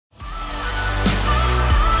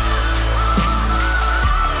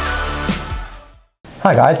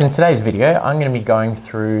Hi guys, in today's video I'm going to be going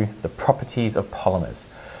through the properties of polymers.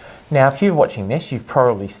 Now if you're watching this, you've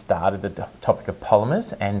probably started the topic of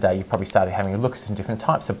polymers and you've probably started having a look at some different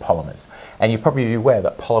types of polymers. And you're probably aware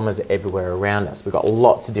that polymers are everywhere around us. We've got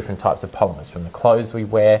lots of different types of polymers, from the clothes we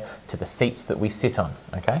wear to the seats that we sit on,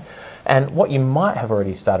 okay? And what you might have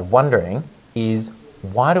already started wondering is,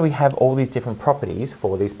 why do we have all these different properties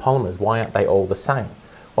for these polymers? Why aren't they all the same?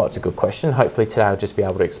 Well, it's a good question. Hopefully today I'll just be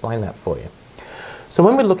able to explain that for you. So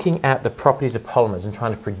when we're looking at the properties of polymers and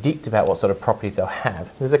trying to predict about what sort of properties they'll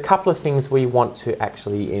have, there's a couple of things we want to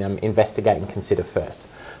actually investigate and consider first.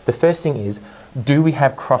 The first thing is, do we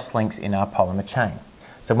have cross-links in our polymer chain?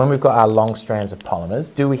 So when we've got our long strands of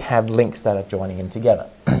polymers, do we have links that are joining them together?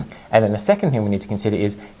 And then the second thing we need to consider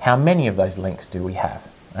is, how many of those links do we have?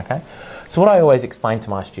 Okay? So what I always explain to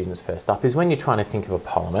my students first up is, when you're trying to think of a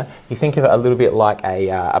polymer, you think of it a little bit like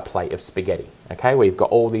a plate of spaghetti, okay, where you've got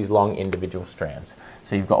all these long individual strands.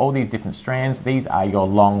 So you've got all these different strands. These are your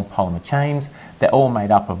long polymer chains. They're all made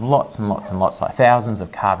up of lots and lots and lots, like thousands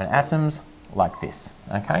of carbon atoms, like this,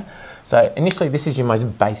 okay? So initially this is your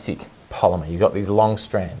most basic polymer. You've got these long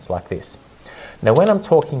strands like this. Now when I'm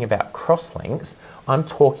talking about cross-links, I'm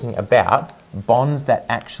talking about bonds that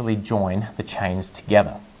actually join the chains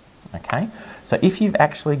together, okay? So if you've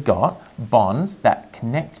actually got bonds that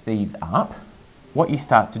connect these up, what you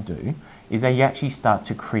start to do is that you actually start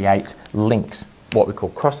to create links, what we call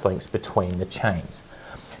cross-links, between the chains.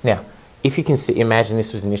 Now, if you can see, imagine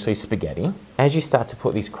this was initially spaghetti. As you start to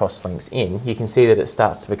put these cross-links in, you can see that it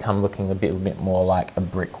starts to become looking a bit more like a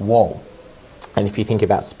brick wall. And if you think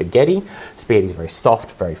about spaghetti, spaghetti is very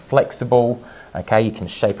soft, very flexible, okay? You can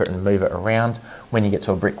shape it and move it around. When you get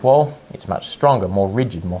to a brick wall, it's much stronger, more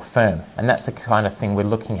rigid, more firm. And that's the kind of thing we're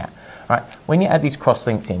looking at, right? When you add these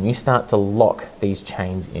cross-links in, you start to lock these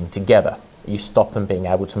chains in together. You stop them being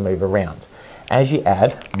able to move around. As you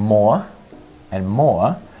add more and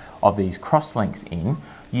more of these cross-links in,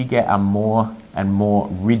 you get a more and more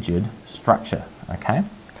rigid structure, okay?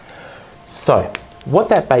 So what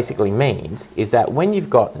that basically means is that when you've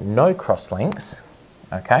got no cross-links,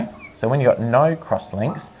 okay, so when you've got no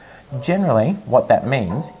cross-links, generally what that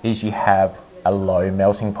means is you have a low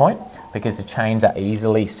melting point, because the chains are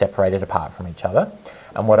easily separated apart from each other.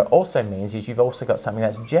 And what it also means is you've also got something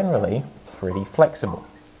that's generally pretty flexible,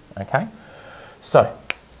 okay? So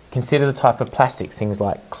consider the type of plastics, things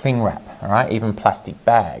like cling wrap, all right, even plastic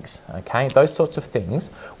bags, okay? Those sorts of things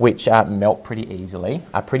which melt pretty easily,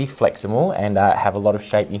 are pretty flexible, and have a lot of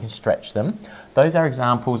shape. You can stretch them. Those are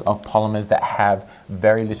examples of polymers that have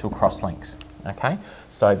very little cross-links, okay?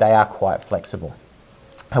 So they are quite flexible.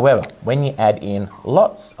 However, when you add in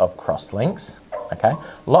lots of cross-links, okay,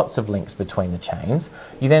 lots of links between the chains,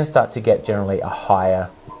 you then start to get generally a higher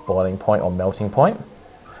boiling point or melting point.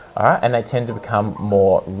 All right, and they tend to become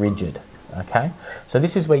more rigid, okay? So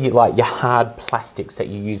this is where you like your hard plastics that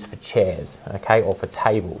you use for chairs, okay, or for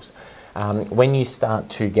tables. When you start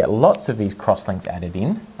to get lots of these cross-links added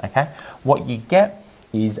in, okay, what you get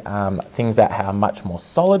is things that are much more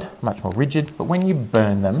solid, much more rigid, but when you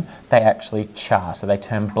burn them, they actually char, so they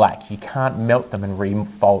turn black. You can't melt them and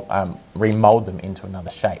remold them into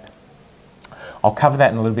another shape. I'll cover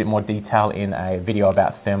that in a little bit more detail in a video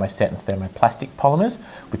about Thermoset and Thermoplastic polymers,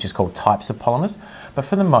 which is called types of polymers. But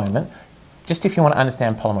for the moment, just if you want to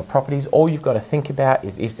understand polymer properties, all you've got to think about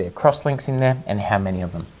is there cross-links in there and how many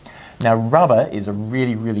of them. Now, rubber is a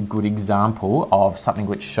really, really good example of something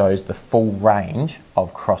which shows the full range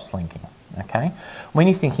of cross-linking, okay? When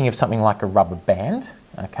you're thinking of something like a rubber band,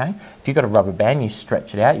 okay, if you've got a rubber band, you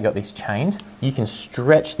stretch it out, you've got these chains, you can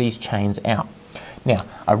stretch these chains out. Now,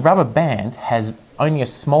 a rubber band has only a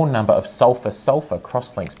small number of sulfur-sulfur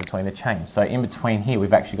cross-links between the chains. So in between here,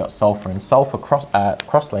 we've actually got sulfur and sulfur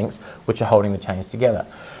cross-links, which are holding the chains together.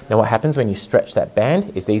 Now, what happens when you stretch that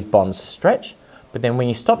band is these bonds stretch, but then when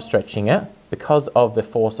you stop stretching it, because of the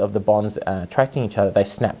force of the bonds attracting each other, they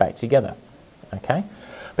snap back together, okay?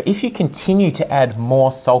 But if you continue to add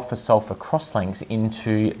more sulfur-sulfur cross-links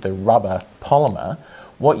into the rubber polymer,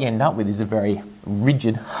 what you end up with is a very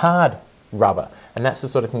rigid, hard rubber, and that's the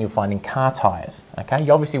sort of thing you'll find in car tyres, okay?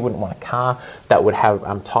 You obviously wouldn't want a car that would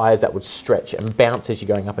have tyres that would stretch and bounce as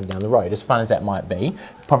you're going up and down the road. As fun as that might be,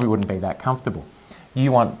 it probably wouldn't be that comfortable.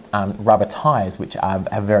 You want rubber tyres which have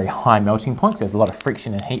very high melting points. There's a lot of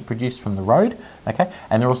friction and heat produced from the road, okay?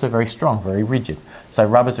 And they're also very strong, very rigid. So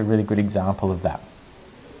rubber's a really good example of that.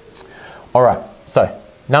 All right, so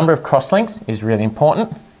number of cross-links is really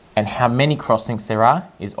important, and how many cross-links there are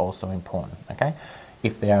is also important, okay?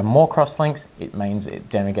 If there are more cross-links, it means it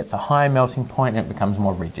generally gets a higher melting point and it becomes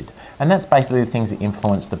more rigid. And that's basically the things that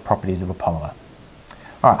influence the properties of a polymer.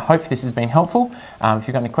 All right, hope this has been helpful. If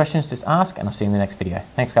you've got any questions, just ask, and I'll see you in the next video.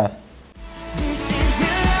 Thanks, guys.